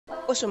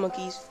What's up,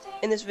 monkeys?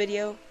 In this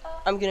video,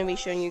 I'm going to be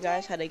showing you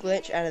guys how to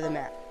glitch out of the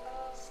map.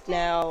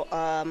 Now,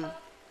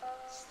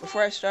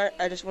 before I start,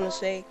 I just want to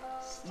say,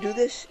 do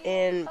this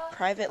in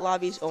private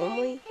lobbies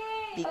only,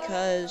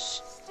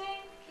 because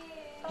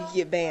you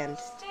get banned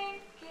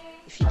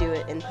if you do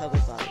it in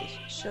public lobbies.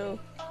 So,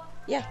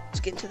 yeah, let's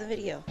get into the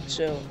video.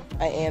 So,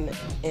 I am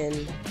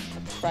in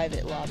a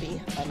private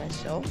lobby by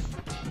myself,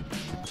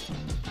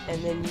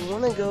 and then you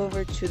want to go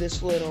over to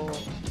this little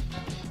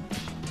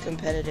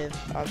competitive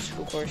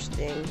obstacle course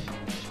thing.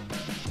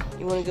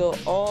 You want to go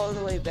all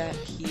the way back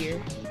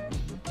here.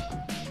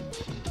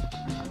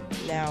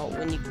 Now,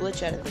 when you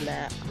glitch out of the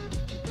map,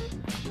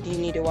 you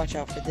need to watch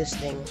out for this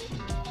thing,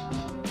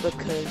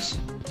 because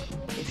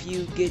if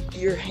you get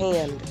your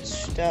hand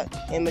stuck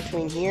in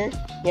between here,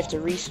 you have to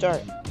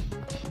restart,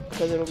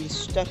 because it'll be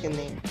stuck in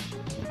there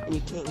and you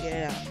can't get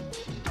it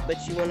out. But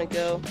you want to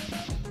go,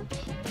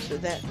 so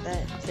that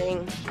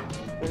thing,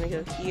 you want to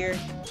go here,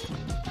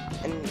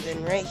 and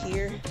then right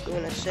here, you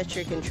want to set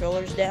your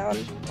controllers down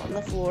on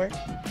the floor,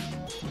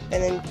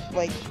 and then,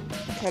 like,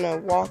 kind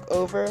of walk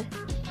over,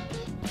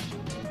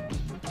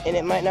 and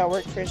it might not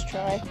work first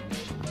try,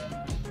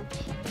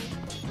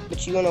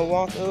 but you want to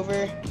walk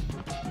over,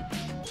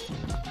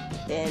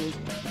 and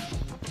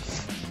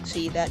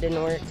see, that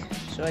didn't work,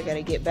 so I got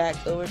to get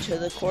back over to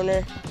the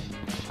corner,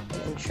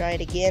 and try it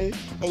again,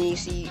 and you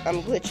see,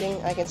 I'm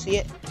glitching, I can see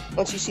it.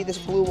 Once you see this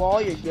blue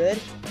wall, you're good.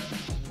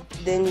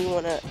 Then you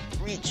want to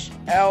reach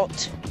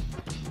out,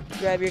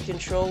 grab your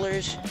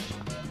controllers,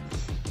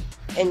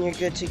 and you're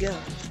good to go.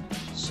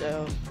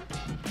 So,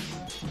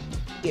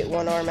 get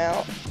one arm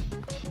out,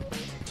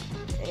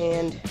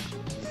 and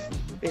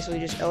basically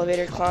just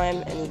elevator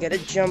climb, and you gotta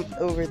jump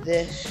over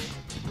this.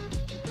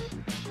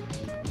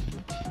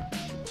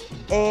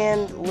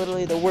 And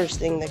literally the worst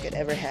thing that could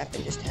ever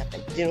happen just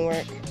happened. It didn't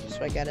work,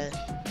 so I gotta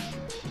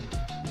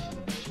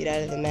get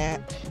out of the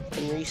map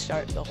and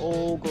restart the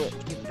whole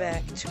glitch. Get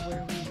back to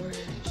where we were.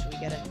 So we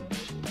gotta...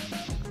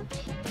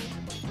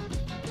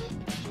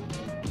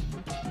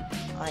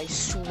 I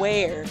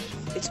swear,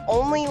 it's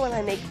only when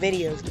I make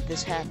videos that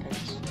this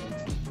happens.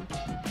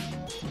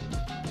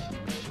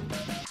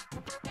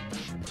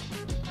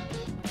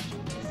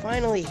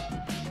 Finally,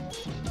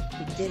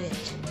 we did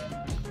it.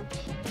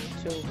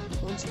 So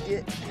once you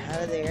get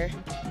out of there,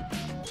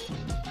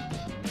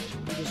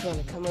 you just want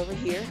to come over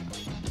here,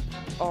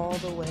 all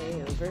the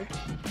way over.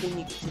 Then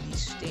you get to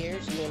these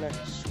stairs, you want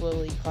to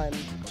slowly climb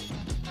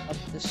up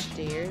the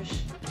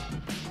stairs.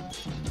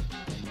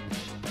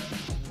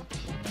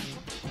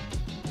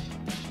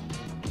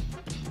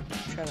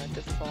 Try not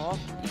to fall.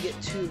 You get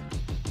to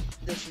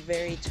this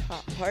very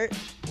top part,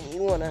 and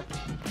you want to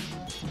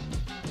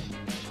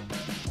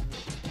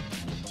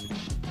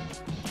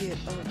get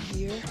up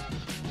here.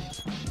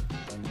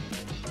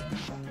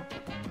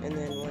 And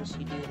then once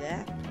you do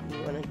that,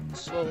 you want to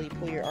slowly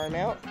pull your arm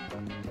out.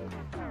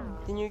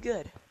 Then you're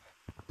good.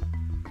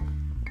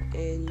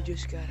 And you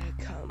just gotta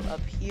come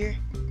up here.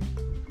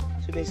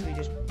 So basically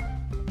just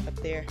up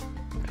there.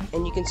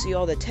 And you can see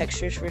all the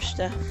textures for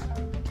stuff.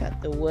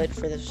 Got the wood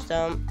for the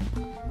stump,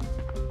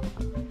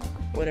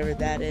 whatever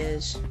that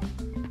is.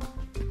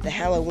 The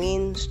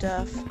Halloween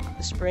stuff,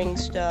 the spring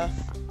stuff,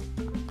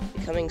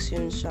 the coming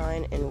soon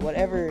sign, and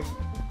whatever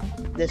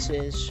this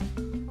is.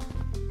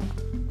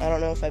 I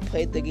don't know if I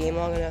played the game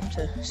long enough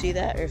to see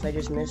that, or if I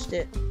just missed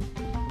it.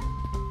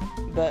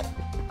 But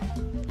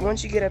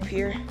once you get up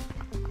here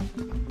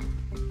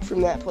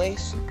from that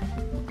place,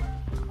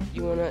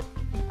 you want to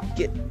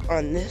get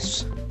on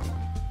this.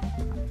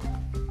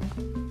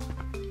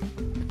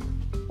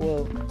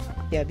 Whoa.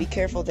 Yeah, be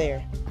careful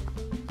there.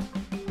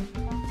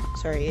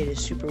 Sorry, it is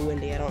super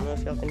windy. I don't know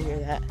if y'all can hear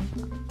that.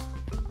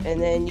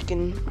 And then you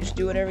can just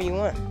do whatever you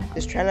want.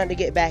 Just try not to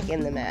get back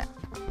in the map.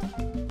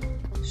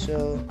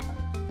 So,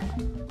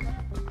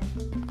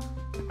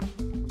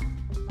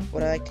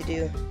 what I like to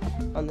do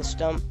on the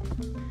stump,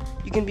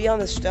 you can be on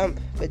the stump,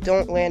 but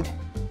don't land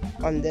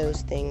on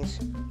those things.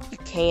 You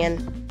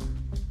can,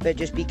 but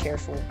just be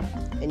careful.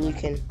 And you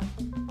can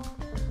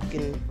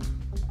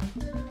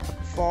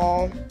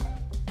fall,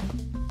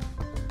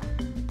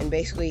 and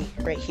basically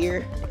right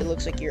here it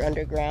looks like you're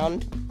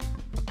underground.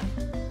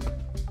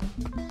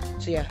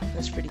 So yeah,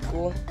 that's pretty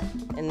cool.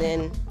 And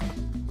then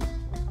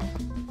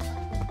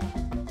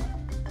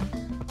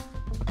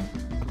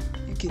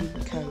you can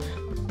kind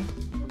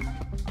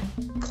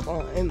of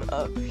climb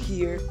up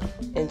here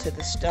into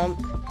the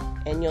stump,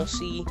 and you'll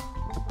see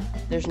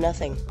there's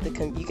nothing.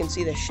 You can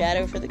see the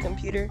shadow for the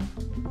computer,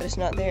 but it's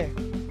not there.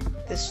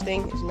 This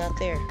thing is not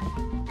there.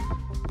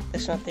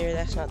 That's not there,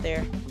 that's not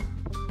there.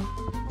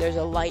 There's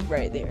a light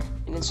right there,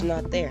 and it's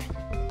not there.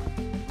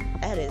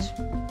 That is.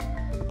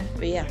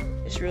 But yeah,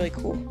 it's really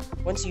cool.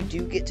 Once you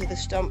do get to the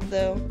stump,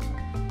 though,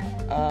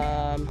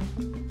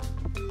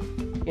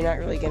 you're not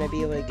really going to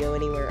be able to go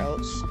anywhere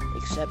else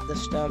except the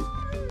stump,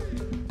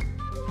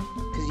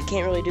 because you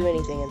can't really do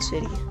anything in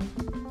city.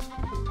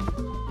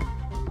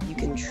 You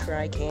can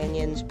try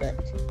canyons, but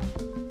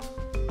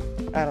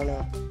I don't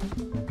know.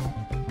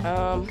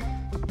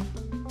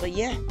 But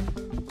yeah,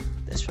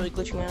 that's unnecessarily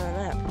glitching out of the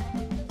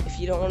map. If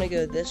you don't want to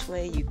go this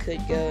way, you could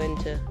go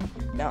into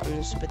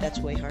mountains, but that's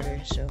way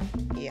harder, so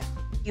yeah.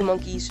 Thank you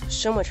monkeys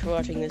so much for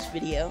watching this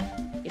video.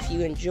 If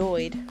you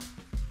enjoyed,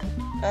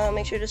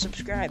 make sure to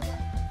subscribe,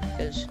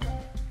 because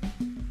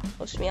it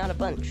helps me out a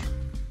bunch.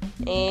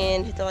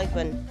 And hit the like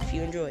button if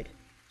you enjoyed.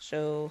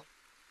 So,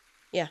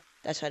 yeah,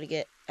 that's how to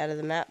get out of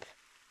the map.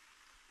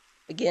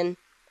 Again,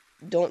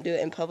 don't do it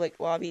in public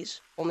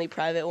lobbies, only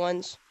private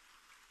ones,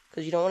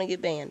 because you don't want to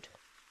get banned.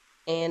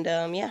 And,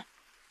 yeah,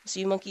 see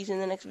you monkeys in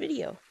the next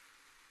video.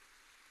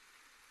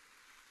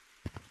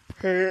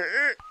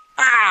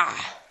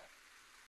 Ah!